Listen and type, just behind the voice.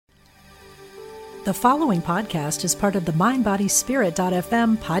The following podcast is part of the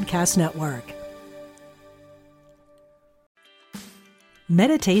MindBodySpirit.fm podcast network.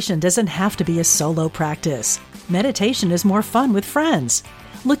 Meditation doesn't have to be a solo practice. Meditation is more fun with friends.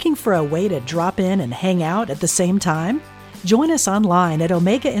 Looking for a way to drop in and hang out at the same time? Join us online at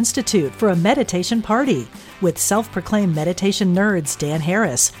Omega Institute for a meditation party with self-proclaimed meditation nerds Dan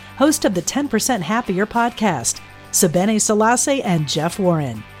Harris, host of the 10% Happier podcast, Sabene Selassie, and Jeff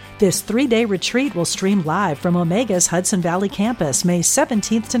Warren. This 3-day retreat will stream live from Omega's Hudson Valley campus May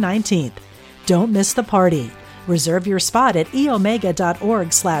 17th to 19th. Don't miss the party. Reserve your spot at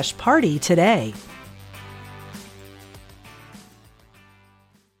eomega.org/party today.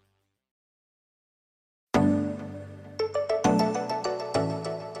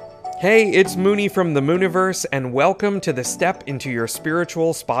 Hey, it's Mooney from the Mooniverse, and welcome to the Step into Your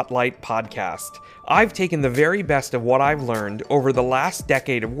Spiritual Spotlight podcast. I've taken the very best of what I've learned over the last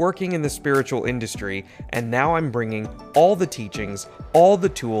decade of working in the spiritual industry, and now I'm bringing all the teachings, all the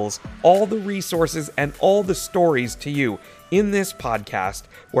tools, all the resources, and all the stories to you in this podcast,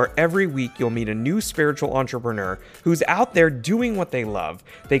 where every week you'll meet a new spiritual entrepreneur who's out there doing what they love.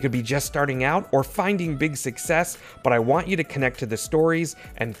 They could be just starting out or finding big success, but I want you to connect to the stories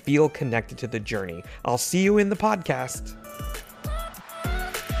and feel connected to the journey. I'll see you in the podcast.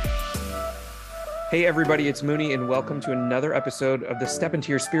 Hey everybody, it's Mooney, and welcome to another episode of the Step into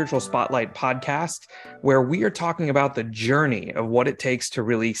Your Spiritual Spotlight podcast, where we are talking about the journey of what it takes to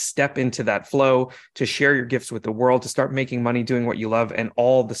really step into that flow, to share your gifts with the world, to start making money doing what you love, and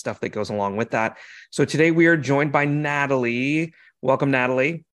all the stuff that goes along with that. So today we are joined by Natalie. Welcome,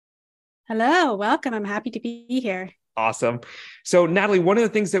 Natalie. Hello, welcome. I'm happy to be here. Awesome. So Natalie, one of the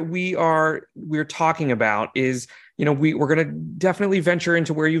things that we're talking about is, we're going to definitely venture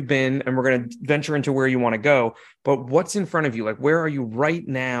into where you've been, and we're going to venture into where you want to go. But what's in front of you? Like, where are you right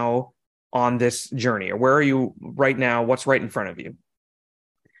now on this journey? Or where are you right now? What's right in front of you?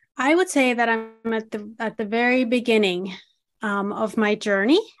 I would say that I'm at the very beginning of my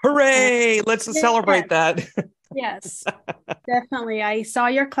journey. Hooray! Let's celebrate that. Yes, definitely. I saw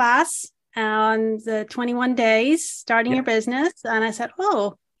your class on the 21 days starting your business, and I said,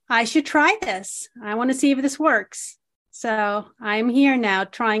 oh, I should try this. I want to see if this works. So I'm here now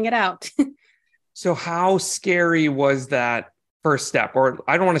trying it out. So how scary was that first step? Or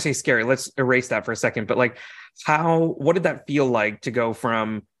I don't want to say scary. Let's erase that for a second. But what did that feel like to go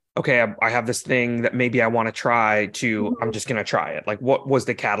from, okay, I have this thing that maybe I want to try to, I'm just going to try it. Like, what was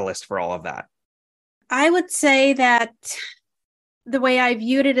the catalyst for all of that? I would say that the way I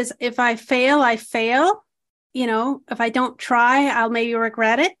viewed it is, if I fail, I fail. If I don't try, I'll maybe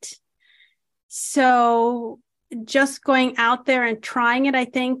regret it. So just going out there and trying it, I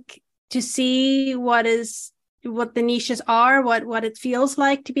think, to see what the niches are, what it feels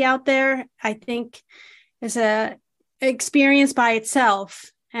like to be out there, I think is a experience by itself.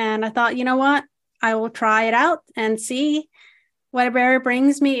 And I thought, you know what, I will try it out and see whatever it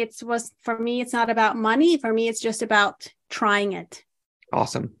brings me. For me, it's not about money. For me, it's just about trying it.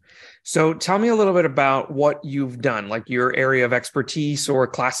 Awesome. So tell me a little bit about what you've done, like your area of expertise or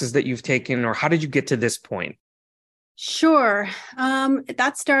classes that you've taken, or how did you get to this point? Sure.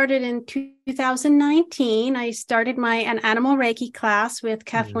 That started in 2019. I started an animal Reiki class with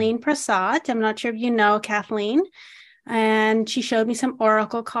Kathleen Prasad. I'm not sure if you know Kathleen. And she showed me some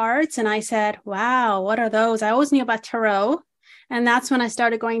oracle cards, and I said, wow, what are those? I always knew about tarot. And that's when I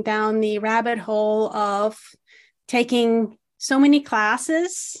started going down the rabbit hole of taking so many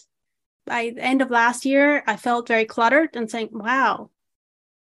classes. By the end of last year, I felt very cluttered and saying, wow,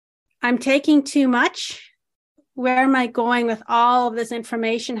 I'm taking too much. Where am I going with all of this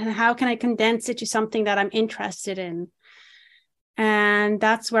information, and how can I condense it to something that I'm interested in? And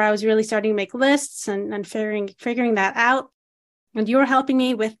that's where I was really starting to make lists and figuring that out. And you were helping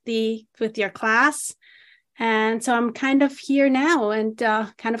me with your class. And so I'm kind of here now, and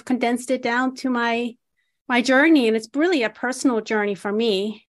kind of condensed it down to my journey. And it's really a personal journey for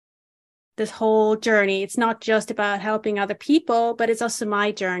me. This whole journey, it's not just about helping other people, but it's also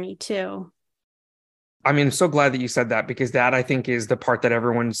my journey too. I mean, I'm so glad that you said that, because that, I think, is the part that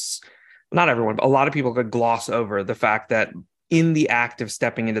not everyone, but a lot of people could gloss over, the fact that in the act of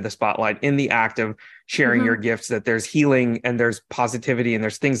stepping into the spotlight, in the act of sharing your gifts, that there's healing and there's positivity and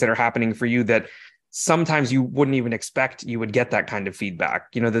there's things that are happening for you that sometimes you wouldn't even expect you would get that kind of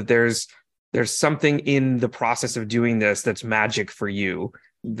feedback. That there's something in the process of doing this that's magic for you,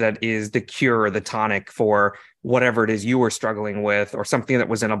 that is the cure or the tonic for whatever it is you were struggling with, or something that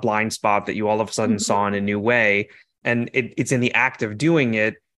was in a blind spot that you all of a sudden saw in a new way. And it's in the act of doing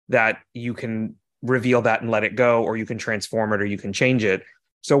it that you can reveal that and let it go, or you can transform it, or you can change it.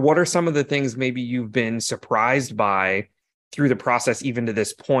 So what are some of the things maybe you've been surprised by through the process, even to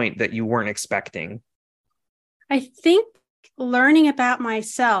this point, that you weren't expecting? I think learning about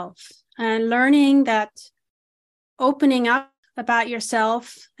myself and learning that opening up about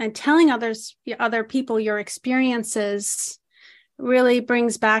yourself and telling other people your experiences really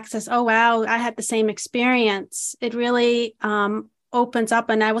brings back, says, oh, wow, I had the same experience. It really opens up.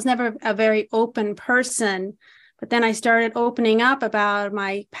 And I was never a very open person, but then I started opening up about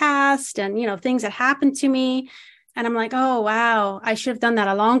my past and, things that happened to me. And I'm like, oh, wow, I should have done that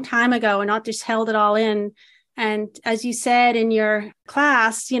a long time ago and not just held it all in. And as you said in your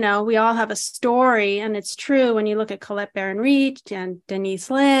class, we all have a story. And it's true when you look at Colette Baron-Reed and Denise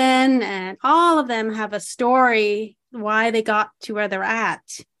Lynn, and all of them have a story why they got to where they're at.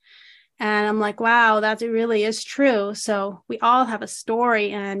 And I'm like, wow, that really is true. So we all have a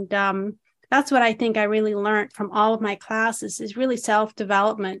story. And that's what I think I really learned from all of my classes, is really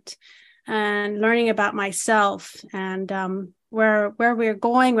self-development and learning about myself and where we're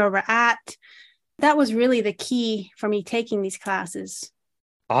going, where we're at. That was really the key for me taking these classes.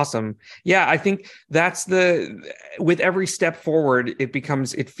 Awesome. Yeah, I think with every step forward,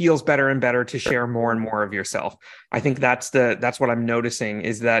 it feels better and better to share more and more of yourself. I think that's what I'm noticing,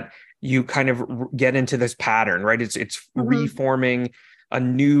 is that you kind of get into this pattern, right? It's reforming a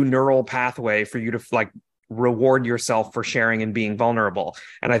new neural pathway for you to reward yourself for sharing and being vulnerable.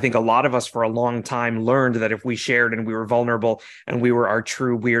 And I think a lot of us for a long time learned that if we shared and we were vulnerable and we were our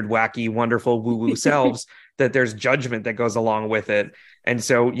true, weird, wacky, wonderful, woo-woo selves, that there's judgment that goes along with it. And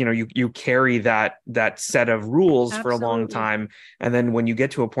so, you carry that set of rules for a long time. And then when you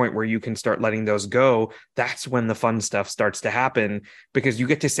get to a point where you can start letting those go, that's when the fun stuff starts to happen, because you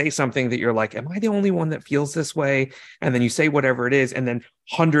get to say something that you're like, am I the only one that feels this way? And then you say whatever it is. And then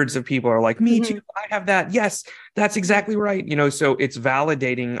hundreds of people are like, me too, I have that. Yes, that's exactly right. So it's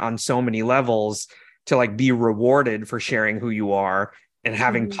validating on so many levels to be rewarded for sharing who you are and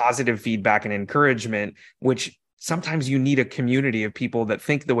having positive feedback and encouragement, which sometimes you need a community of people that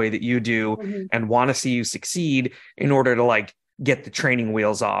think the way that you do and want to see you succeed in order to get the training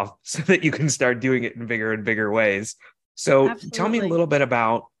wheels off so that you can start doing it in bigger and bigger ways. So Tell me a little bit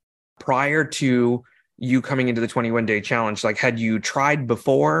about, prior to you coming into the 21-day challenge, had you tried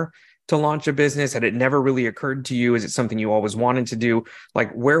before to launch a business? Had it never really occurred to you? Is it something you always wanted to do?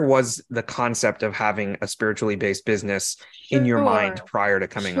 Where was the concept of having a spiritually based business in your mind prior to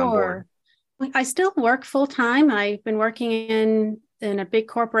coming on board? I still work full time. I've been working in a big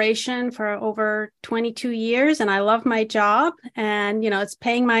corporation for over 22 years, and I love my job. And it's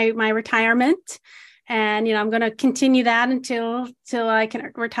paying my retirement, and I'm going to continue that until I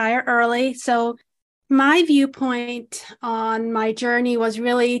can retire early. So my viewpoint on my journey was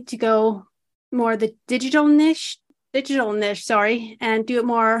really to go more the digital niche, and do it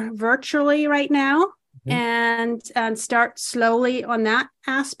more virtually right now. And start slowly on that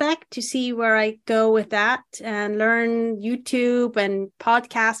aspect to see where I go with that, and learn YouTube and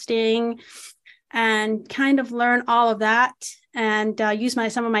podcasting and kind of learn all of that, and use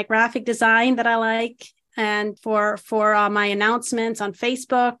some of my graphic design that I like, and for my announcements on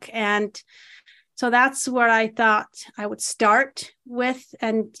Facebook. And so that's where I thought I would start with.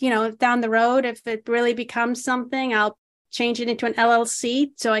 And, down the road, if it really becomes something, I'll change it into an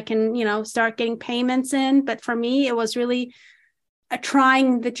LLC so I can, start getting payments in. But for me, it was really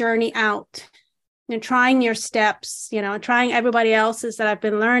trying the journey out, trying your steps, trying everybody else's that I've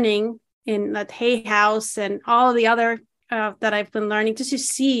been learning in the Hay House and all the other that I've been learning, just to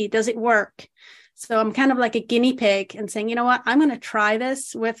see, does it work? So I'm kind of like a guinea pig and saying, you know what, I'm going to try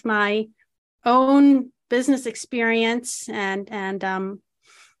this with my own business experience and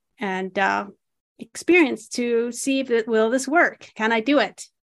experience to see if will this work? Can I do it?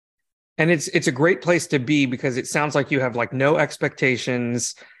 And it's a great place to be, because it sounds like you have no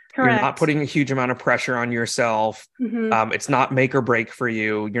expectations. Correct. You're not putting a huge amount of pressure on yourself. It's not make or break for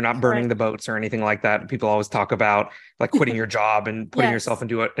you. You're not burning the boats or anything like that. People always talk about quitting your job and putting yourself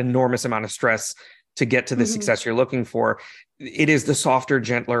into an enormous amount of stress to get to the success you're looking for. It is the softer,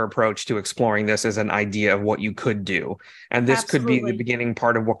 gentler approach to exploring this as an idea of what you could do. And this could be the beginning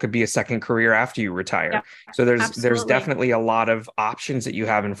part of what could be a second career after you retire. Yep. So there's definitely a lot of options that you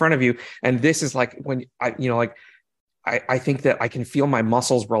have in front of you. And this is when I think that I can feel my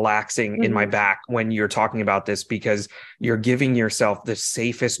muscles relaxing in my back when you're talking about this, because you're giving yourself the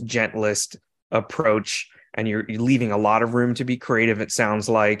safest, gentlest approach, and you're leaving a lot of room to be creative, it sounds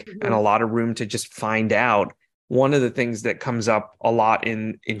like, and a lot of room to just find out. One of the things that comes up a lot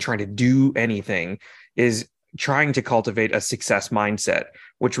in trying to do anything is trying to cultivate a success mindset,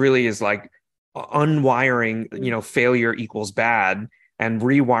 which really is unwiring, failure equals bad, and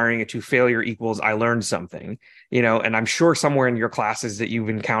rewiring it to failure equals I learned something, and I'm sure somewhere in your classes that you've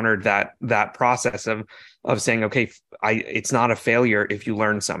encountered that process of saying, okay, it's not a failure if you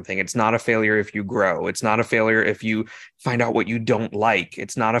learn something. It's not a failure if you grow. It's not a failure if you find out what you don't like.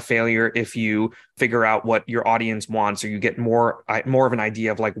 It's not a failure if you figure out what your audience wants, or you get more of an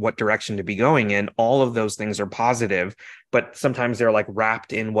idea of like what direction to be going in. All of those things are positive, but sometimes they're like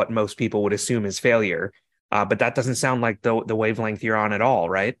wrapped in what most people would assume is failure. But that doesn't sound like the wavelength you're on at all,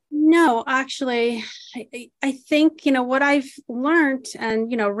 right? No, actually, I think, what I've learned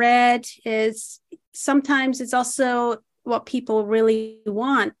and, read is sometimes it's also what people really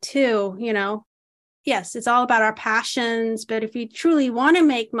want too, Yes, it's all about our passions, but if you truly want to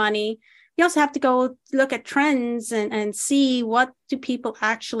make money, you also have to go look at trends and see what do people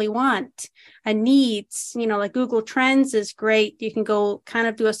actually want and needs. Like Google Trends is great. You can go kind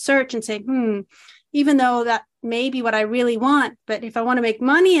of do a search and say, even though that may be what I really want, but if I want to make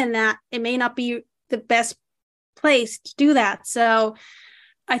money in that, it may not be the best place to do that. So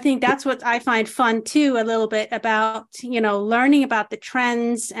I think that's what I find fun too, a little bit about, learning about the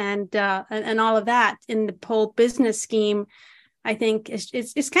trends and all of that in the whole business scheme. I think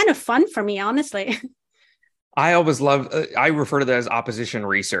it's kind of fun for me, honestly. I always love, I refer to that as opposition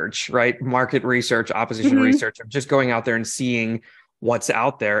research, right? Market research, opposition research, of just going out there and seeing what's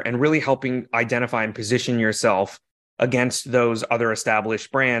out there and really helping identify and position yourself against those other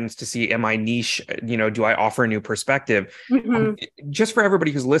established brands to see, am I niche? Do I offer a new perspective? Just for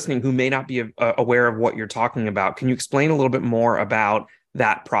everybody who's listening, who may not be aware of what you're talking about, can you explain a little bit more about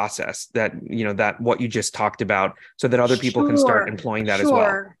that process, that what you just talked about, so that other people can start employing that as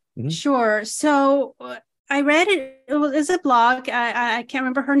well? Sure. So I read it. It was a blog. I can't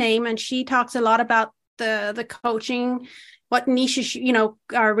remember her name, and she talks a lot about the coaching, what niches,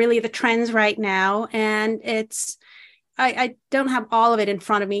 are really the trends right now. And I don't have all of it in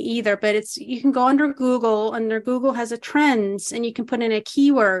front of me either, but you can go under Google, and Google has a trends, and you can put in a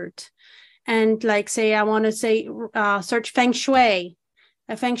keyword and like say, I want to say, search Feng Shui,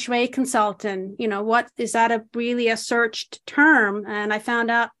 a Feng Shui consultant, what is that really a searched term? And I found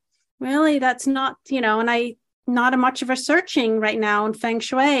out really that's not, and I not much of a searching right now in Feng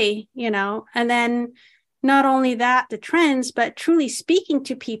Shui, and then not only that, the trends, but truly speaking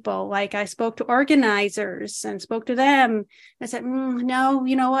to people. Like I spoke to organizers and spoke to them. I said, no,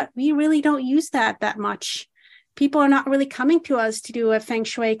 you know what? We really don't use that much. People are not really coming to us to do a Feng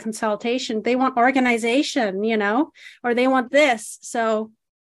Shui consultation. They want organization, or they want this. So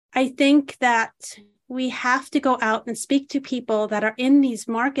I think that we have to go out and speak to people that are in these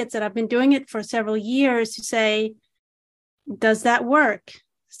markets that have been doing it for several years to say, does that work?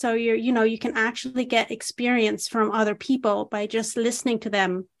 So you can actually get experience from other people by just listening to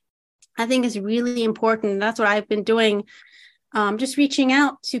them. I think is really important. That's what I've been doing. Just reaching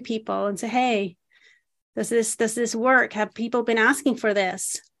out to people and say, hey, does this work? Have people been asking for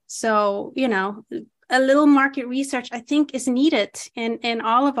this? So, a little market research, I think, is needed in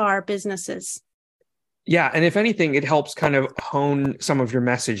all of our businesses. Yeah. And if anything, it helps kind of hone some of your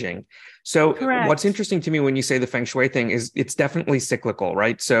messaging. So Correct. What's interesting to me when you say the Feng Shui thing is it's definitely cyclical,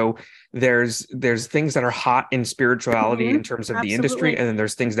 right? So there's things that are hot in spirituality in terms of the industry, and then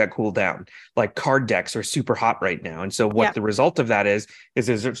there's things that cool down. Like card decks are super hot right now. And so what the result of that is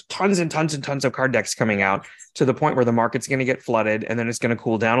there's tons and tons and tons of card decks coming out to the point where the market's going to get flooded, and then it's going to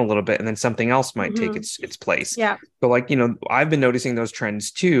cool down a little bit, and then something else might take its place. Yeah. So I've been noticing those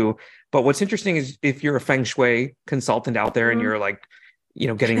trends too. But what's interesting is if you're a Feng Shui consultant out there and you're like,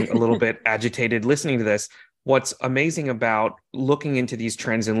 getting a little bit agitated listening to this, what's amazing about looking into these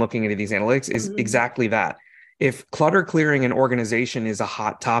trends and looking into these analytics is exactly that. If clutter clearing and organization is a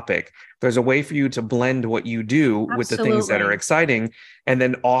hot topic, there's a way for you to blend what you do with the things that are exciting, and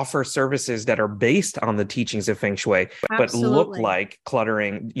then offer services that are based on the teachings of Feng Shui, but look like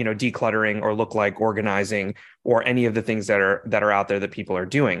cluttering, decluttering, or look like organizing, or any of the things that are out there that people are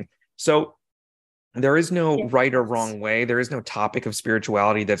doing. So there is no right or wrong way. There is no topic of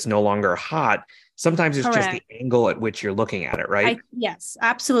spirituality that's no longer hot. Sometimes it's just the angle at which you're looking at it, right? Yes,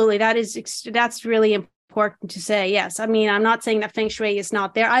 absolutely. That's really important to say. Yes. I mean, I'm not saying that Feng Shui is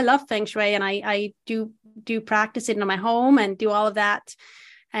not there. I love Feng Shui, and I do practice it in my home and do all of that.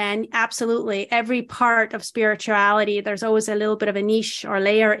 And absolutely, every part of spirituality, there's always a little bit of a niche or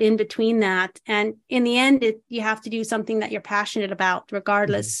layer in between that. And in the end, you have to do something that you're passionate about,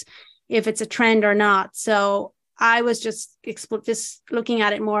 regardless if it's a trend or not. So I was just looking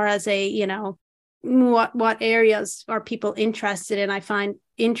at it more as a, what areas are people interested in? I find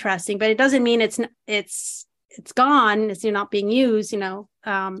interesting, but it doesn't mean it's it's gone, it's not being used, and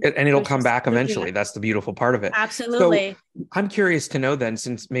it'll come back eventually. That's the beautiful part of it. Absolutely. So I'm curious to know then,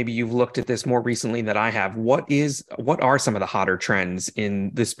 since maybe you've looked at this more recently than I have, what are some of the hotter trends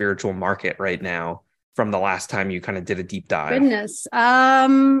in the spiritual market right now from the last time you kind of did a deep dive? Goodness. Putting you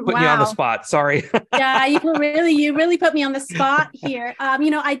on the Wow. spot. Sorry. Yeah, you really put me on the spot here.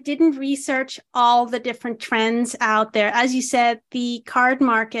 I didn't research all the different trends out there. As you said, the card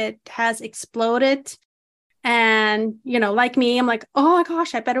market has exploded. And, like me, I'm like, oh my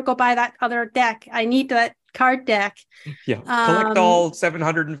gosh, I better go buy that other deck. I need that card deck. Yeah. Collect all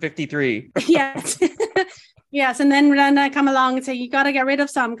 753. Yes. Yes. And then I come along and say, you got to get rid of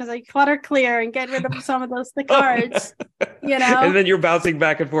some because I clutter clear and get rid of some of the cards, And then you're bouncing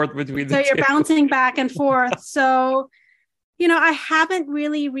back and forth between the two. So you're bouncing back and forth. So, I haven't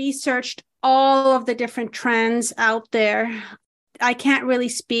really researched all of the different trends out there. I can't really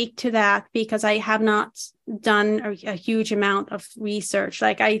speak to that because I have not done a huge amount of research.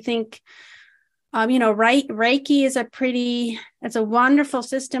 Like I think, Reiki is it's a wonderful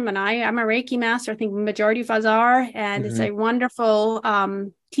system. And I'm a Reiki master. I think the majority of us are, and it's a wonderful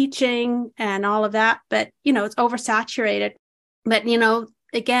teaching and all of that. But, it's oversaturated. But,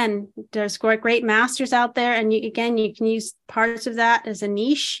 again, there's great masters out there. And you can use parts of that as a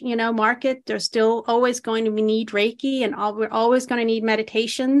niche, market. There's still always going to need Reiki, and we're always going to need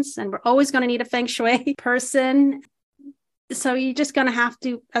meditations, and we're always going to need a Feng Shui person. So you're just going to have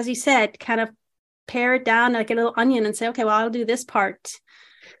to, as you said, kind of pare it down like a little onion and say, okay, well, I'll do this part,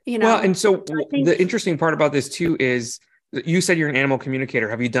 Well, and so the interesting part about this too is you said you're an animal communicator.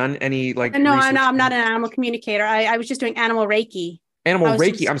 Have you done any No, I'm not an animal communicator. I was just doing animal Reiki.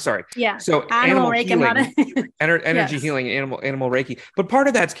 Reiki. I'm sorry. Yeah. So animal Reiki, healing, energy healing, animal Reiki. But part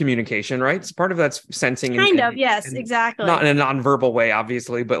of that's communication, right? So part of that's sensing. Yes, exactly. Not in a nonverbal way,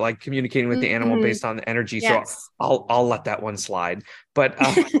 obviously, but like communicating with the animal based on the energy. Yes. So I'll let that one slide. But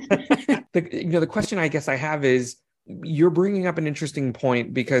the question I guess I have is, you're bringing up an interesting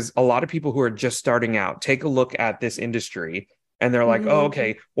point, because a lot of people who are just starting out take a look at this industry and they're like, oh,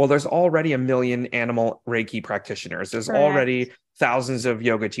 okay, well, there's already 1 million animal Reiki practitioners. There's already thousands of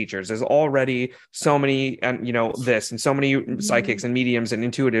yoga teachers. There's already so many, and this, and so many psychics and mediums and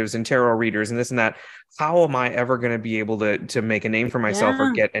intuitives and tarot readers and this and that. How am I ever going to be able to make a name for myself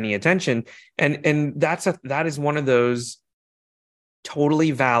or get any attention? And that is one of those totally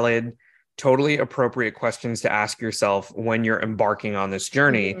valid, totally appropriate questions to ask yourself when you're embarking on this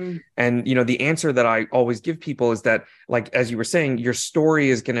journey. And, the answer that I always give people is that, like, as you were saying, your story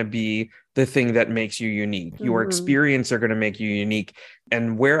is going to be the thing that makes you unique. Your experience are going to make you unique.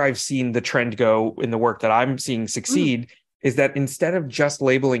 And where I've seen the trend go in the work that I'm seeing succeed is that instead of just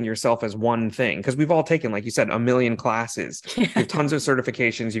labeling yourself as one thing, because we've all taken, like you said, 1 million classes, you have tons of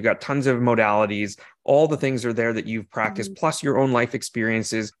certifications, you've got tons of modalities, all the things are there that you've practiced, plus your own life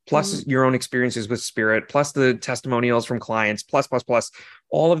experiences, plus your own experiences with spirit, plus the testimonials from clients, plus,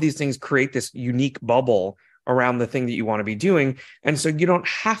 all of these things create this unique bubble around the thing that you want to be doing. And so you don't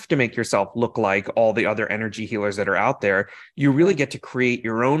have to make yourself look like all the other energy healers that are out there. You really get to create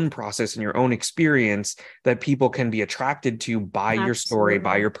your own process and your own experience that people can be attracted to by your story,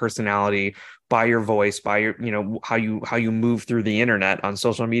 by your personality, by your voice, by your, how you move through the internet on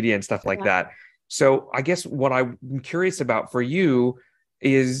social media and stuff like that. So I guess what I'm curious about for you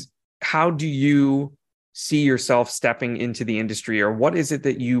is, how do you see yourself stepping into the industry, or what is it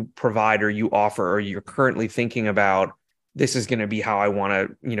that you provide or you offer, or you're currently thinking about, this is going to be how I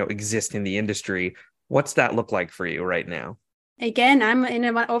want to, exist in the industry? What's that look like for you right now? Again, I'm in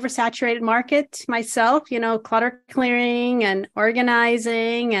an oversaturated market myself, clutter clearing and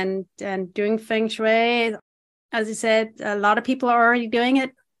organizing and doing Feng Shui. As I said, a lot of people are already doing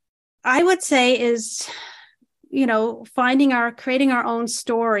it. I would say is, creating our own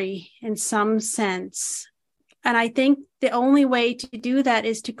story in some sense. And I think the only way to do that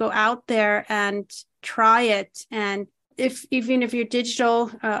is to go out there and try it. And even if you're digital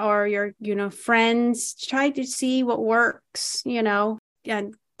or your friends, try to see what works,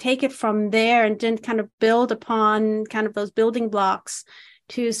 and take it from there, and then kind of build upon kind of those building blocks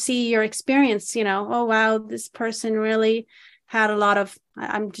to see your experience, oh, wow, this person really had a lot of,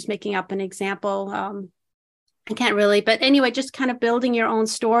 I'm just making up an example. I can't really, but anyway, just kind of building your own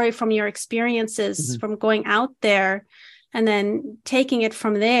story from your experiences from going out there, and then taking it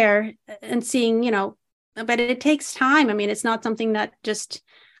from there and seeing, but it takes time. I mean, it's not something that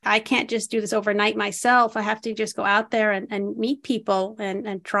I can't just do this overnight myself. I have to just go out there and meet people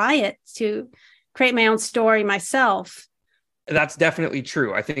and try it to create my own story myself. That's definitely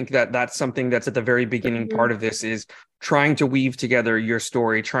true. I think that that's something that's at the very beginning part of this, is trying to weave together your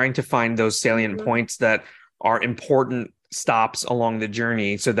story, trying to find those salient points that are important stops along the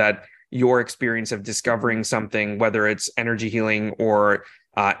journey so that your experience of discovering something, whether it's energy healing or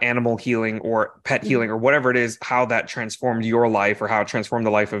animal healing or pet healing or whatever it is, how that transformed your life or how it transformed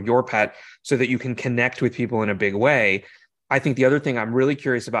the life of your pet so that you can connect with people in a big way. I think the other thing I'm really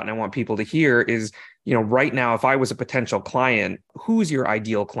curious about and I want people to hear is, right now, if I was a potential client, who's your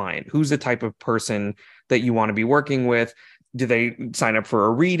ideal client? Who's the type of person that you want to be working with? Do they sign up for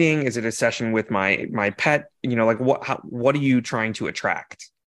a reading? Is it a session with my pet? What are you trying to attract?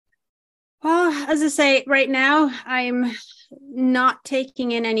 Well, as I say, right now I'm not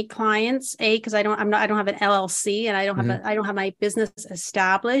taking in any clients, because I don't have an LLC and I don't have my business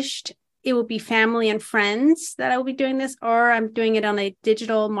established. It will be family and friends that I will be doing this, or I'm doing it on a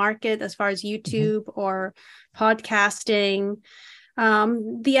digital market as far as YouTube or podcasting.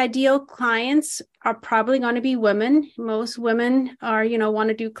 The ideal clients are probably going to be women. Most women are, want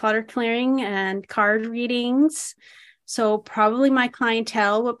to do clutter clearing and card readings. So probably my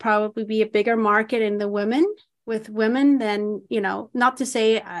clientele would probably be a bigger market in the women than, not to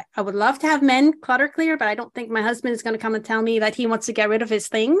say I would love to have men clutter clear, but I don't think my husband is going to come and tell me that he wants to get rid of his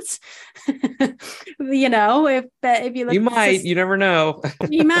things. If you look, you might, you never know.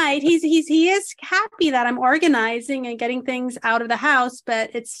 He might. He is happy that I'm organizing and getting things out of the house,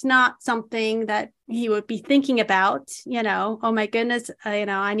 but it's not something that he would be thinking about, oh my goodness,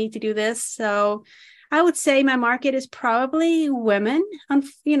 I need to do this. So I would say my market is probably women. I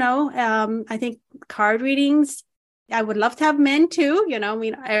think card readings, I would love to have men too,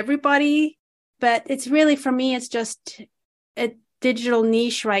 everybody, but it's really, for me, it's just a digital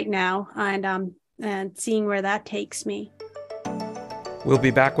niche right now, and seeing where that takes me. We'll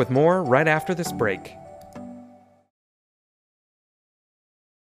be back with more right after this break.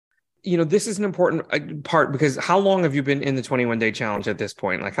 This is an important part, because how long have you been in the 21-day challenge at this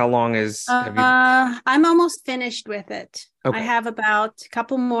point? Like, how long have you? I'm almost finished with it. Okay. I have about a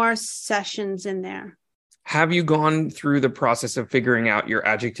couple more sessions in there. Have you gone through the process of figuring out your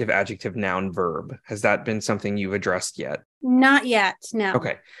adjective, noun, verb? Has that been something you've addressed yet? Not yet, no.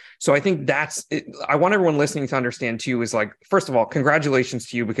 Okay. So I think that's it. I want everyone listening to understand too, is like, first of all, congratulations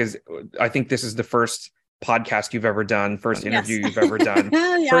to you, because I think this is the first podcast you've ever done, first interview you've ever done,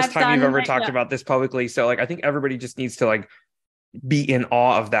 first time you've ever talked about this publicly. So I think everybody just needs to be in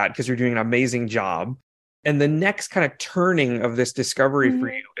awe of that, because you're doing an amazing job. And the next kind of turning of this discovery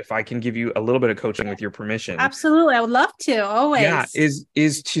for you, if I can give you a little bit of coaching with your permission. Absolutely. I would love to, always. Yeah,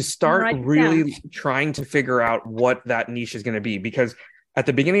 is to start really trying to figure out what that niche is going to be. Because at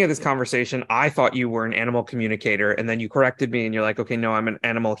the beginning of this conversation, I thought you were an animal communicator, and then you corrected me and you're like, okay, no, I'm an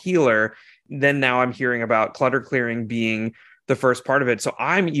animal healer. Then now I'm hearing about clutter clearing being the first part of it. So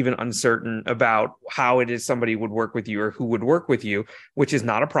I'm even uncertain about how it is somebody would work with you or who would work with you, which is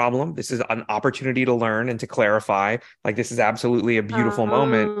not a problem. This is an opportunity to learn and to clarify. This is absolutely a beautiful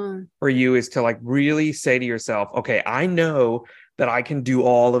moment for you, is to really say to yourself, okay, I know that I can do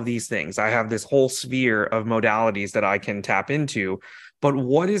all of these things. I have this whole sphere of modalities that I can tap into. But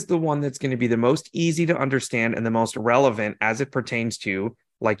what is the one that's going to be the most easy to understand and the most relevant as it pertains to,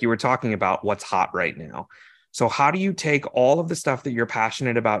 like you were talking about, what's hot right now? So how do you take all of the stuff that you're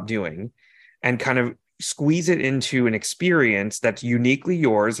passionate about doing and kind of squeeze it into an experience that's uniquely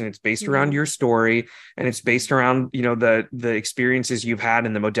yours, and it's based around your story, and it's based around, the experiences you've had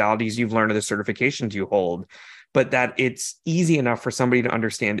and the modalities you've learned, or the certifications you hold, but that it's easy enough for somebody to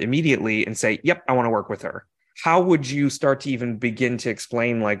understand immediately and say, yep, I want to work with her. How would you start to even begin to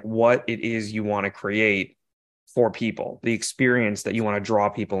explain what it is you want to create for people, the experience that you want to draw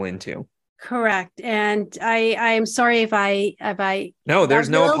people into? Correct. And I am sorry if I no, there's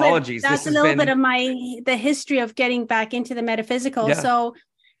no apologies. That's a little bit of the history of getting back into the metaphysical. Yeah. So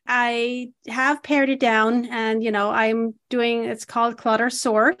I have pared it down, and I'm doing, it's called Clutter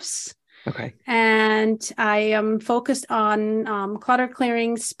Source. Okay. And I am focused on clutter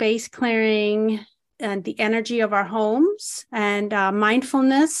clearing, space clearing, and the energy of our homes, and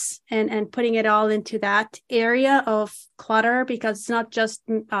mindfulness, and putting it all into that area of clutter, because it's not just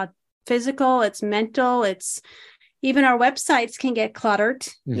physical, it's mental, it's even our websites can get cluttered,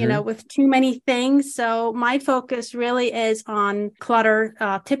 with too many things. So my focus really is on clutter,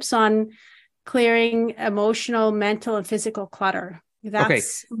 tips on clearing emotional, mental, and physical clutter.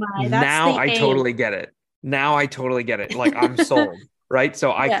 That's okay. Now I totally get it. I'm sold. Right.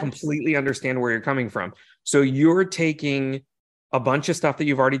 So I completely understand where you're coming from. So you're taking a bunch of stuff that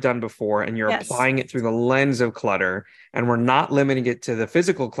you've already done before, and you're applying it through the lens of clutter. And we're not limiting it to the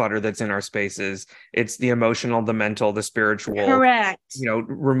physical clutter that's in our spaces. It's the emotional, the mental, the spiritual. Correct.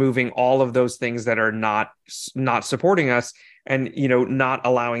 Removing all of those things that are not supporting us, and, not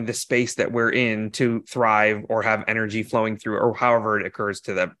allowing the space that we're in to thrive or have energy flowing through, or however it occurs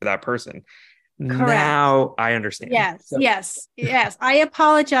to that person. Correct. Now I understand. Yes. I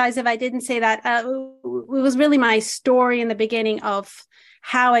apologize if I didn't say that. It was really my story in the beginning of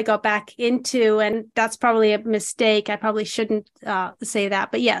how I got back into, and that's probably a mistake. I probably shouldn't say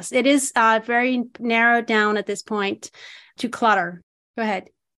that. But yes, it is very narrowed down at this point to clutter. Go ahead.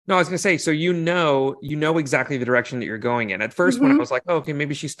 No, I was going to say, so you know exactly the direction that you're going in. At first, when I was like, oh, okay,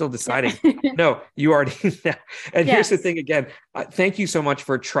 maybe she's still deciding. No, you already know. And here's the thing again, thank you so much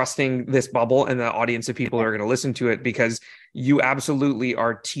for trusting this bubble and the audience of people who are going to listen to it, because you absolutely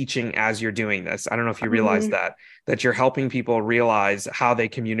are teaching as you're doing this. I don't know if you realize that you're helping people realize how they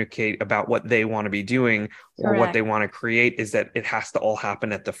communicate about what they want to be doing or what they want to create, is that it has to all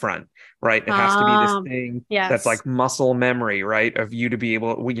happen at the front, right? It has to be this thing that's like muscle memory, right? Of you to be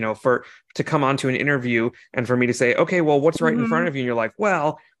able, to come onto an interview and for me to say, okay, well, what's right in front of you? And you're like,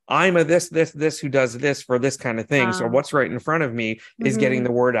 well, I'm a this who does this for this kind of thing. So what's right in front of me is getting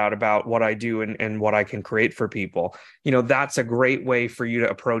the word out about what I do and what I can create for people. That's a great way for you to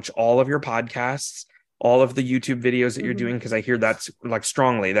approach all of your podcasts, all of the YouTube videos that you're doing, because I hear that's like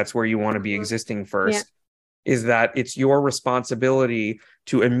strongly, that's where you want to be existing first. Is that it's your responsibility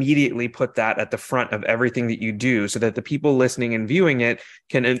to immediately put that at the front of everything that you do, so that the people listening and viewing it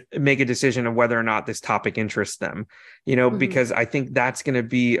can make a decision of whether or not this topic interests them, because I think that's going to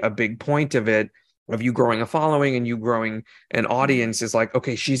be a big point of it, of you growing a following and you growing an audience, is like,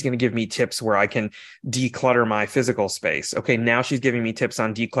 okay, she's going to give me tips where I can declutter my physical space. Okay, now she's giving me tips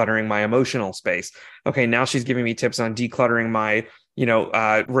on decluttering my emotional space. Okay, now she's giving me tips on decluttering my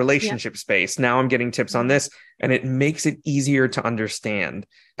relationship space. Now I'm getting tips on this, and it makes it easier to understand.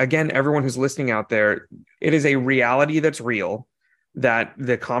 Again, everyone who's listening out there, it is a reality that's real, that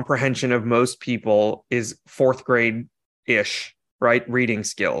the comprehension of most people is fourth grade-ish, right? Reading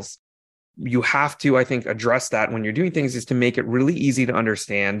skills. You have to, I think, address that when you're doing things, is to make it really easy to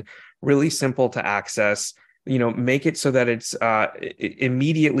understand, really simple to access, make it so that it's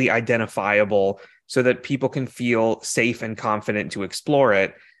immediately identifiable, so that people can feel safe and confident to explore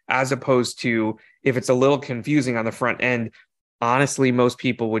it, as opposed to, if it's a little confusing on the front end, honestly, most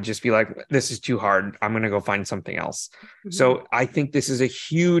people would just be like, this is too hard, I'm going to go find something else. So I think this is a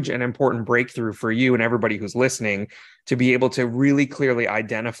huge and important breakthrough for you and everybody who's listening, to be able to really clearly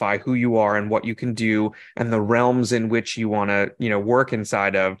identify who you are and what you can do, and the realms in which you want to, work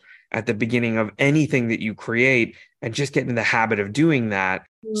inside of at the beginning of anything that you create, and just get in the habit of doing that,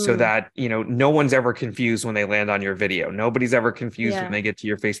 so that, no one's ever confused when they land on your video. Nobody's ever confused when they get to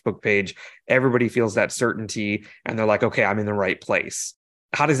your Facebook page. Everybody feels that certainty, and they're like, okay, I'm in the right place.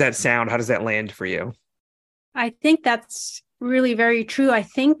 How does that sound? How does that land for you? I think that's really very true. I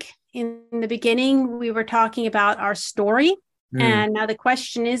think in the beginning, we were talking about our story. And now the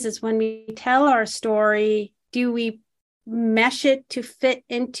question is when we tell our story, do we mesh it to fit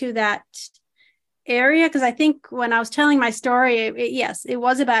into that area? Because I think when I was telling my story, it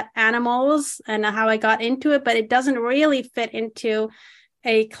was about animals and how I got into it, but it doesn't really fit into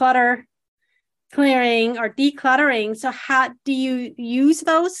a clutter clearing or decluttering. So how do you use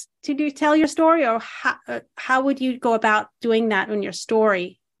those to tell your story, or how would you go about doing that in your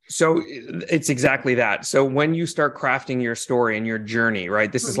story? So it's exactly that. So when you start crafting your story and your journey, right?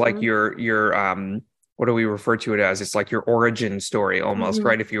 This is like your what do we refer to it as? It's like your origin story almost,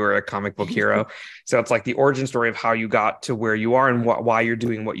 right? If you were a comic book hero. So it's like the origin story of how you got to where you are and why you're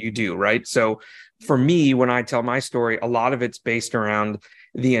doing what you do, right? So for me, when I tell my story, a lot of it's based around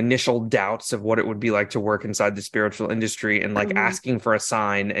the initial doubts of what it would be like to work inside the spiritual industry, and like asking for a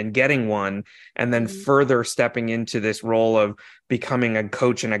sign and getting one, and then further stepping into this role of becoming a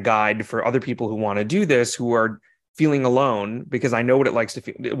coach and a guide for other people who want to do this, who are feeling alone, because I know what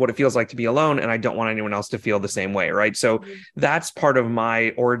it feels like to be alone, and I don't want anyone else to feel the same way, right? So that's part of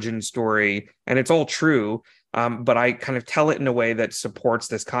my origin story, and it's all true, but I kind of tell it in a way that supports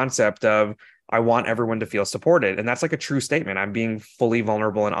this concept of, I want everyone to feel supported. And that's like a true statement. I'm being fully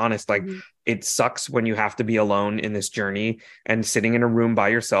vulnerable and honest. Like it sucks when you have to be alone in this journey and sitting in a room by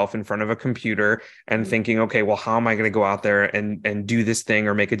yourself in front of a computer and thinking, okay, well, how am I going to go out there and do this thing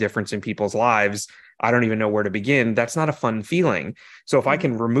or make a difference in people's lives? I don't even know where to begin. That's not a fun feeling. So if I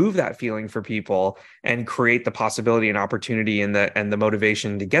can remove that feeling for people and create the possibility and opportunity and the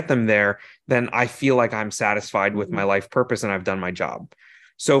motivation to get them there, then I feel like I'm satisfied with my life purpose and I've done my job.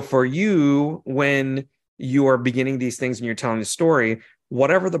 So for you, when you are beginning these things and you're telling the story,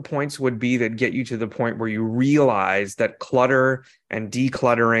 whatever the points would be that get you to the point where you realize that clutter and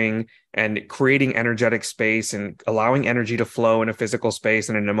decluttering and creating energetic space and allowing energy to flow in a physical space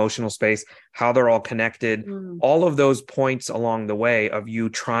and an emotional space, how they're all connected, all of those points along the way of you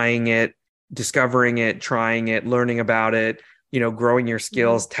trying it, discovering it, trying it, learning about it, growing your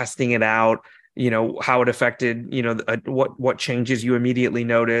skills, testing it out, how it affected, what changes you immediately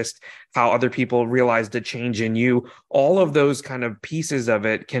noticed, how other people realized a change in you. All of those kind of pieces of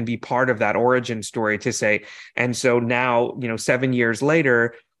it can be part of that origin story to say. And so now, 7 years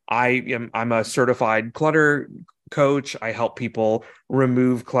later, I'm a certified clutter coach. I help people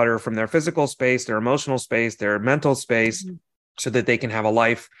remove clutter from their physical space, their emotional space, their mental space, so that they can have a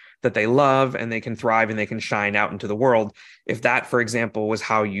life that they love and they can thrive and they can shine out into the world. If that, for example, was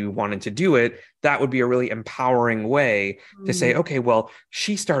how you wanted to do it, that would be a really empowering way to say, okay, well,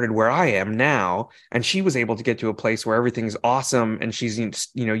 she started where I am now, and she was able to get to a place where everything's awesome, and she's,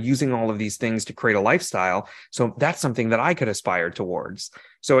 using all of these things to create a lifestyle. So that's something that I could aspire towards.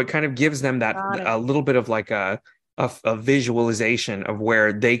 So it kind of gives them that a little bit of like a visualization of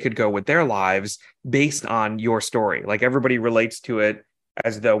where they could go with their lives based on your story. Like everybody relates to it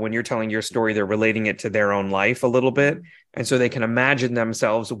as though when you're telling your story, they're relating it to their own life a little bit. And so they can imagine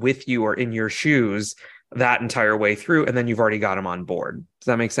themselves with you or in your shoes that entire way through. And then you've already got them on board. Does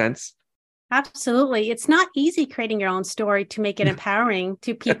that make sense? Absolutely. It's not easy creating your own story to make it empowering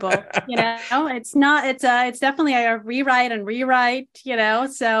to people. It's not, it's definitely a rewrite,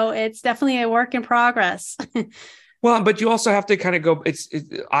 so it's definitely a work in progress. Well, but you also have to kind of go,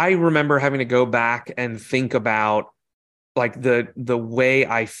 I remember having to go back and think about like the way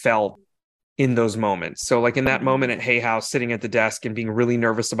I felt in those moments. So like in that moment at Hay House, sitting at the desk and being really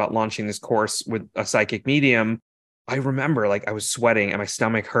nervous about launching this course with a psychic medium, I remember like I was sweating and my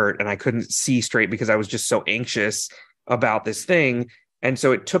stomach hurt and I couldn't see straight because I was just so anxious about this thing. And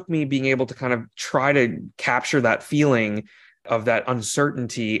so it took me being able to kind of try to capture that feeling of that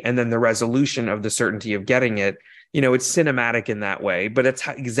uncertainty and then the resolution of the certainty of getting it. It's cinematic in that way, but it's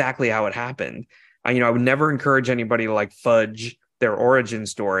exactly how it happened. I would never encourage anybody to like fudge their origin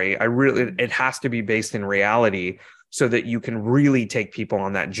story. It has to be based in reality so that you can really take people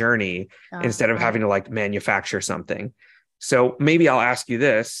on that journey instead of having to like manufacture something. So maybe I'll ask you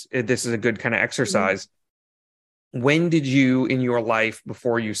this. This is a good kind of exercise. When did you in your life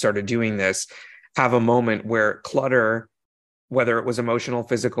before you started doing this have a moment where clutter, whether it was emotional,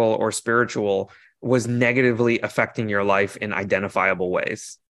 physical, or spiritual, was negatively affecting your life in identifiable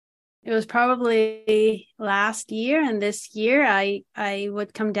ways? It was probably last year, and this year I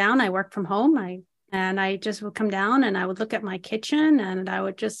would come down. I work from home. I just would come down and I would look at my kitchen and I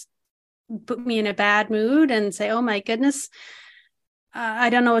would just put me in a bad mood and say, oh my goodness, I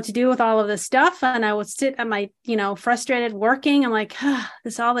don't know what to do with all of this stuff. And I would sit at my, frustrated working. I'm like,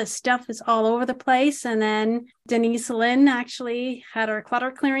 all this stuff is all over the place. And then Denise Lynn actually had her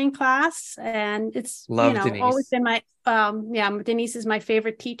clutter clearing class, and it's, Denise. Always been my, Denise is my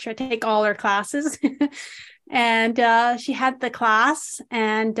favorite teacher. I take all her classes. And she had the class,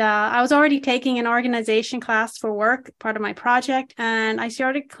 and I was already taking an organization class for work, part of my project. And I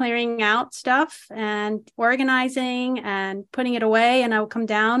started clearing out stuff and organizing and putting it away. And I would come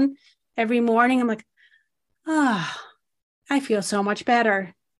down every morning. I'm like, I feel so much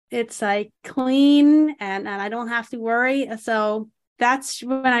better. It's like clean and I don't have to worry. So that's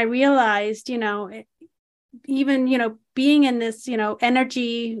when I realized, even, being in this,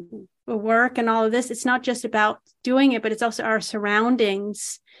 energy work and all of this, it's not just about doing it, but it's also our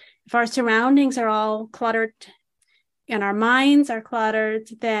surroundings. If our surroundings are all cluttered and our minds are cluttered,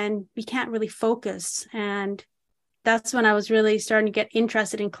 then we can't really focus. And that's when I was really starting to get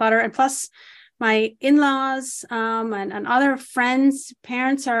interested in clutter. And plus my in-laws and other friends,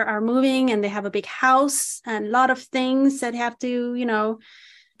 parents are moving, and they have a big house and a lot of things that have to,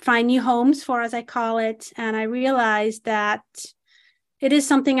 find new homes for, as I call it. And I realized that it is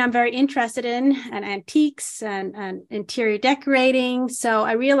something I'm very interested in, and antiques and interior decorating. So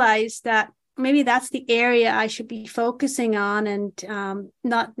I realized that maybe that's the area I should be focusing on, and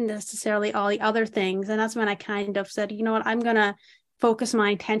not necessarily all the other things. And that's when I kind of said, you know what, I'm going to focus my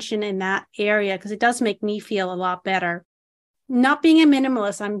attention in that area because it does make me feel a lot better. Not being a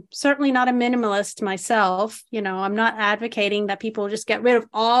minimalist, I'm certainly not a minimalist myself. I'm not advocating that people just get rid of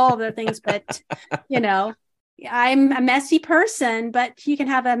all of their things, but, I'm a messy person, but you can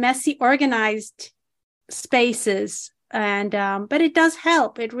have a messy, organized spaces. And, but it does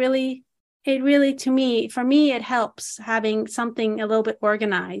help. It really, for me, it helps having something a little bit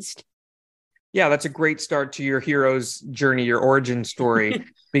organized. Yeah, that's a great start to your hero's journey, your origin story,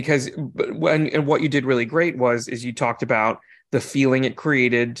 because and what you did really great is you talked about the feeling it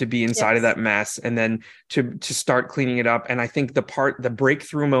created to be inside of Yes. that mess and then to start cleaning it up. And I think the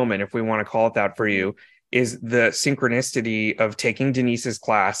breakthrough moment, if we want to call it that for you, is the synchronicity of taking Denise's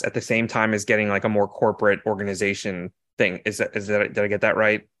class at the same time as getting like a more corporate organization thing. Did I get that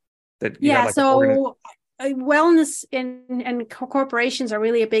right? That you got Yeah, like so wellness and corporations are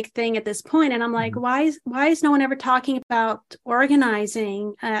really a big thing at this point, and I'm like, Mhm. why is no one ever talking about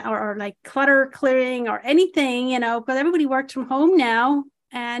organizing or like clutter clearing or anything, because everybody works from home now,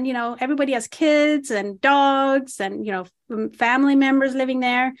 and everybody has kids and dogs and family members living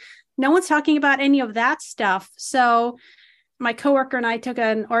there. No one's talking about any of that stuff. So my coworker and I took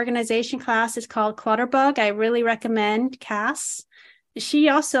an organization class. It's called Clutter. I really recommend Cass. She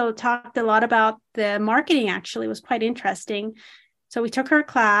also talked a lot about the marketing. Actually, it was quite interesting. So we took her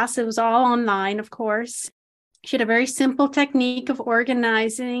class. It was all online, of course. She had a very simple technique of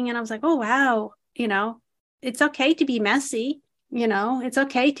organizing, and I was like, oh wow, it's okay to be messy. It's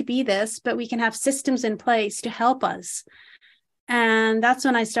okay to be this, but we can have systems in place to help us. And that's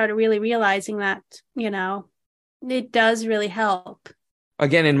when I started really realizing that it does really help.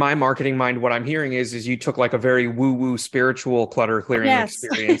 Again, in my marketing mind, what I'm hearing is you took like a very woo-woo spiritual clutter clearing Yes.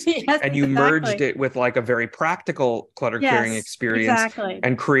 experience Yes, and you merged exactly. it with like a very practical clutter clearing Yes, experience exactly.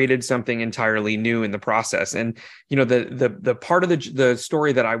 and created something entirely new in the process. And the part of the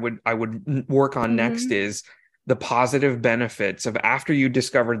story that I would work on next Mm-hmm. is the positive benefits of after you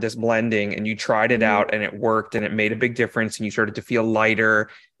discovered this blending and you tried it Mm-hmm. out and it worked and it made a big difference and you started to feel lighter.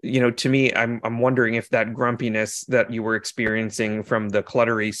 To me, I'm wondering if that grumpiness that you were experiencing from the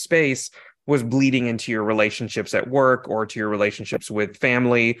cluttery space was bleeding into your relationships at work or to your relationships with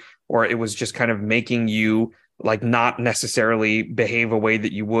family, or it was just kind of making you like not necessarily behave a way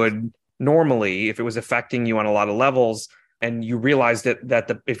that you would normally if it was affecting you on a lot of levels. And you realized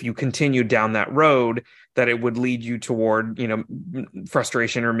if you continued down that road, that it would lead you toward,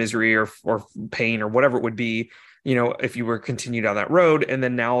 frustration or misery or pain or whatever it would be, if you were continued down that road. And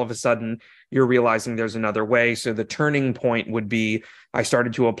then now all of a sudden you're realizing there's another way. So the turning point would be I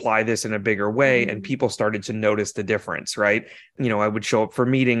started to apply this in a bigger way and Mm-hmm. people started to notice the difference, right? I would show up for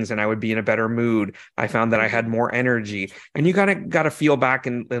meetings and I would be in a better mood. I found that I had Mm-hmm. more energy. And you got to feel back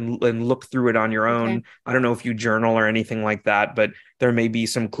and look through it on your Okay. own. I don't know if you journal or anything like that, but there may be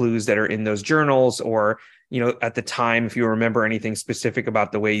some clues that are in those journals or at the time, if you remember anything specific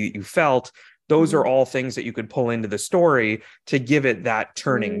about the way that you felt, those are Mm-hmm. all things that you could pull into the story to give it that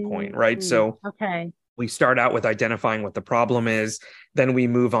turning point, right? Mm-hmm. So Okay. we start out with identifying what the problem is, then we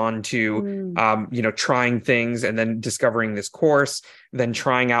move on to Mm. trying things and then discovering this course, then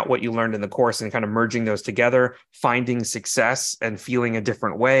trying out what you learned in the course and kind of merging those together, finding success and feeling a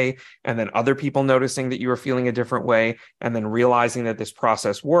different way, and then other people noticing that you were feeling a different way, and then realizing that this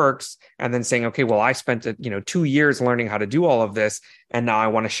process works, and then saying, okay, well, I spent 2 years learning how to do all of this, and now I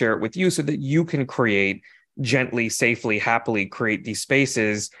want to share it with you so that you can create gently, safely, happily create these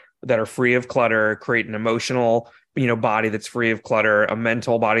spaces that are free of clutter, create an emotional, body that's free of clutter, a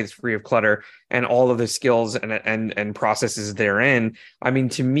mental body that's free of clutter, and all of the skills and processes therein. I mean,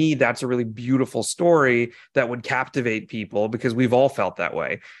 to me, that's a really beautiful story that would captivate people because we've all felt that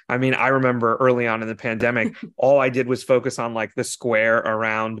way. I mean, I remember early on in the pandemic, all I did was focus on like the square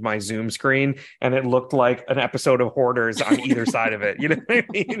around my Zoom screen, and it looked like an episode of Hoarders on either side of it. You know what I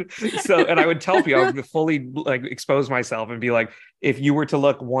mean? So, and I would tell people, I would fully like expose myself and be like, if you were to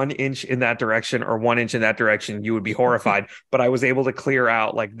look 1 inch in that direction or 1 inch in that direction, you would be horrified. But I was able to clear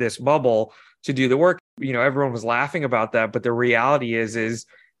out like this bubble to do the work. Everyone was laughing about that, but the reality is,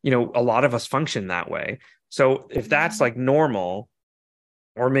 a lot of us function that way. So if that's like normal,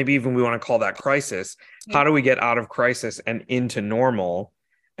 or maybe even we want to call that crisis, how do we get out of crisis and into normal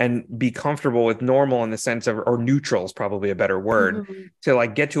and be comfortable with normal in the sense of, or neutral is probably a better word, Mm-hmm. to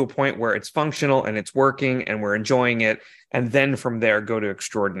like get to a point where it's functional and it's working and we're enjoying it. And then from there, go to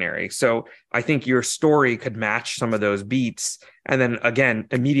extraordinary. So I think your story could match some of those beats. And then again,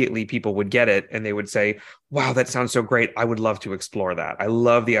 immediately people would get it and they would say, wow, that sounds so great. I would love to explore that. I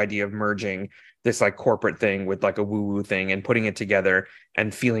love the idea of merging this like corporate thing with like a woo woo thing and putting it together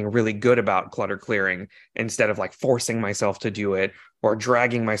and feeling really good about clutter clearing instead of like forcing myself to do it or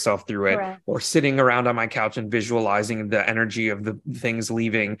dragging myself through it Correct. or sitting around on my couch and visualizing the energy of the things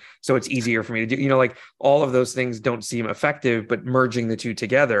leaving. So it's easier for me to do, like all of those things don't seem effective, but merging the two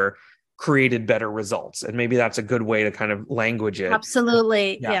together created better results. And maybe that's a good way to kind of language it.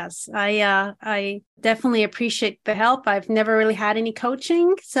 Absolutely. Yeah. Yes. I definitely appreciate the help. I've never really had any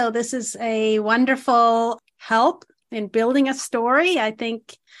coaching, so this is a wonderful help in building a story. I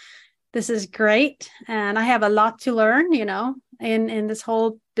think This is great. And I have a lot to learn, in this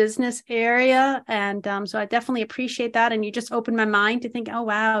whole business area. And so I definitely appreciate that. And you just opened my mind to think, oh,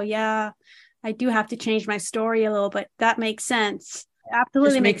 wow, yeah, I do have to change my story a little bit. That makes sense.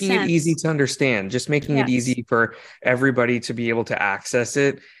 Absolutely Just makes making it sense. easy to understand, just making it Yes. easy for everybody to be able to access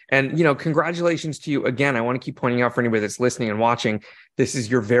it. And, congratulations to you again. I want to keep pointing out for anybody that's listening and watching, this is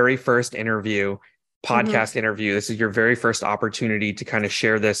your very first podcast interview. This is your very first opportunity to kind of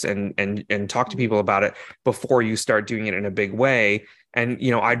share this and talk to people about it before you start doing it in a big way. And,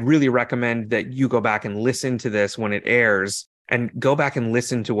 I'd really recommend that you go back and listen to this when it airs and go back and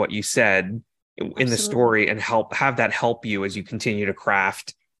listen to what you said in the story and have that help you as you continue to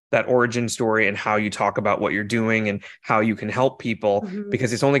craft that origin story and how you talk about what you're doing and how you can help people,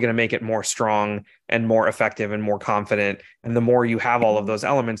 because it's only going to make it more strong and more effective and more confident. And the more you have all of those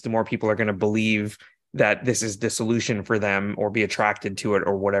elements, the more people are going to believe that this is the solution for them or be attracted to it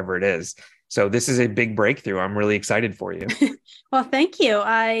or whatever it is. So this is a big breakthrough. I'm really excited for you. Well, thank you.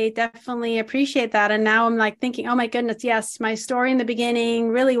 I definitely appreciate that. And now I'm like thinking, oh my goodness, yes, my story in the beginning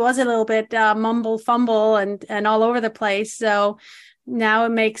really was a little bit mumble fumble and all over the place. So now it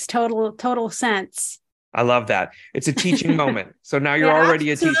makes total sense. I love that. It's a teaching moment. So now you're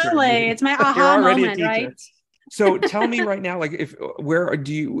already absolutely. a teacher. It's my aha moment, right? So tell me right now, like, where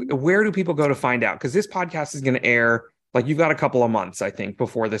do people go to find out? Because this podcast is going to air, like, you've got a couple of months, I think,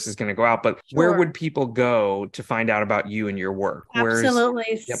 before this is going to go out. But where would people go to find out about you and your work?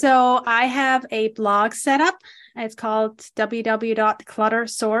 Absolutely. Yep. So I have a blog set up. It's called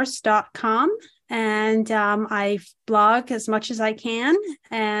www.cluttersource.com. And I blog as much as I can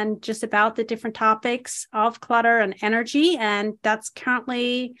and just about the different topics of clutter and energy. And that's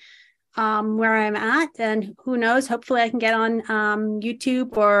currently where I'm at. And who knows, hopefully I can get on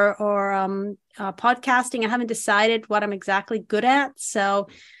YouTube or podcasting. I haven't decided what I'm exactly good at. So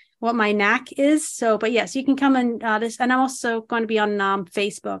what my knack is. So, but yes, you can come and and I'm also going to be on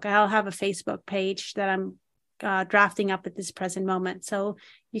Facebook. I'll have a Facebook page that I'm drafting up at this present moment. So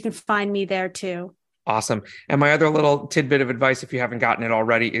you can find me there too. Awesome. And my other little tidbit of advice, if you haven't gotten it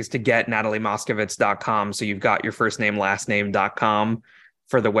already, is to get NatalieMoscovitz.com. So you've got your first name, last name.com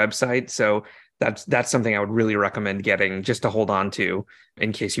for the website. So that's something I would really recommend getting just to hold on to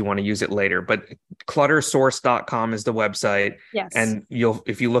in case you want to use it later. But cluttersource.com is the website. Yes. And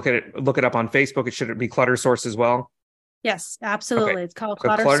if you look it up on Facebook, it should be Clutter Source as well. Yes, absolutely. Okay. It's called so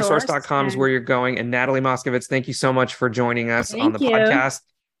Clutter cluttersource.com is where you're going. And Natalie Moscovitz, thank you so much for joining us on the podcast.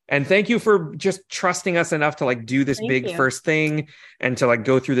 And thank you for just trusting us enough to do this first thing and to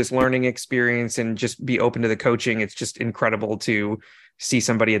go through this learning experience and just be open to the coaching. It's just incredible to see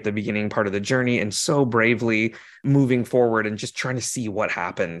somebody at the beginning part of the journey and so bravely moving forward and just trying to see what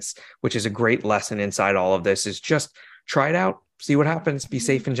happens, which is a great lesson inside all of this, is just try it out, see what happens, be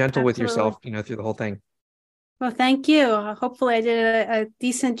safe and gentle with yourself, through the whole thing. Well, thank you. Hopefully I did a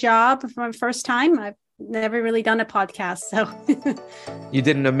decent job for my first time. I've never really done a podcast, so. You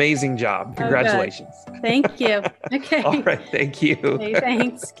did an amazing job. Congratulations. Oh, thank you. Okay. All right. Thank you. Okay,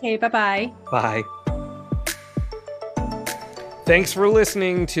 thanks. Okay. Bye-bye. Bye. Thanks for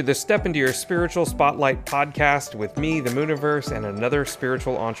listening to the Step Into Your Spiritual Spotlight podcast with me, the Mooniverse, and another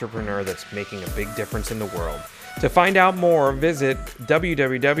spiritual entrepreneur that's making a big difference in the world. To find out more, visit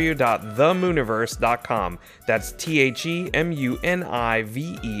www.themooniverse.com. That's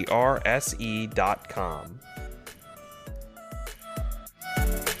TheMuniverse.com.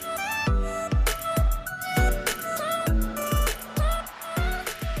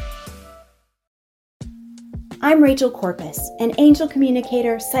 I'm Rachel Corpus, an angel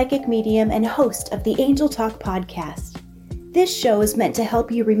communicator, psychic medium, and host of the Angel Talk podcast. This show is meant to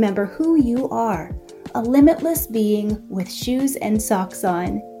help you remember who you are, a limitless being with shoes and socks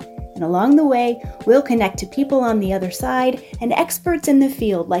on. And along the way, we'll connect to people on the other side and experts in the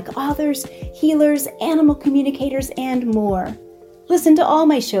field like authors, healers, animal communicators, and more. Listen to all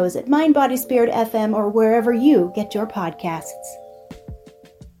my shows at Mind, Body, Spirit FM or wherever you get your podcasts.